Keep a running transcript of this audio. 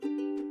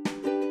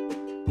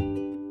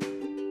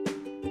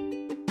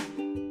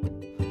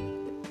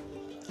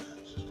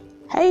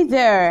Hey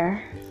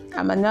there,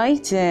 I'm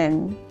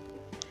Anointing.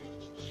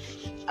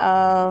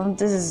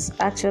 This is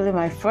actually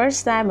my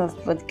first time of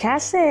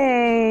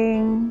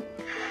podcasting.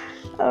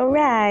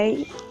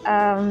 Alright,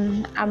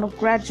 I'm a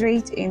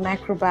graduate in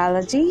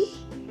microbiology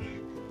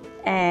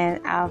and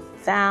I've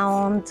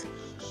found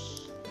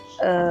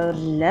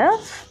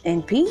love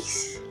and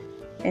peace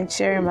in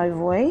sharing my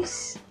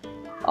voice.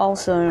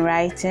 Also in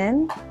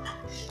writing.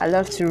 I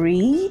love to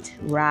read,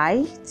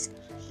 write,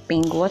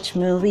 binge watch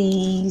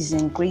movies,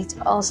 and create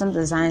awesome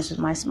designs with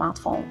my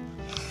smartphone.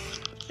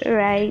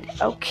 Right,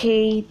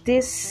 okay,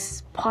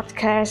 this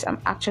podcast I'm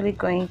actually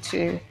going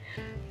to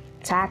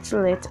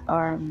title it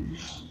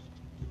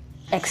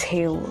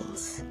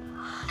exhales.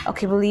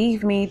 Okay,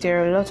 believe me,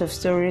 there are a lot of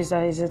stories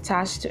that is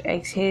attached to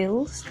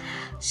exhales,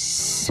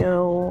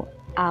 so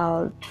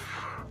I'll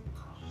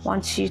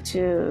want you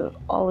to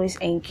always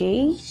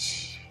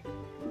engage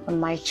on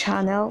my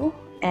channel,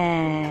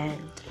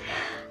 and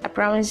I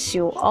promise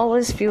you'll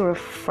always feel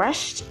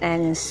refreshed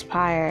and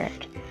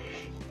inspired.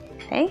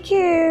 Thank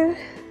you.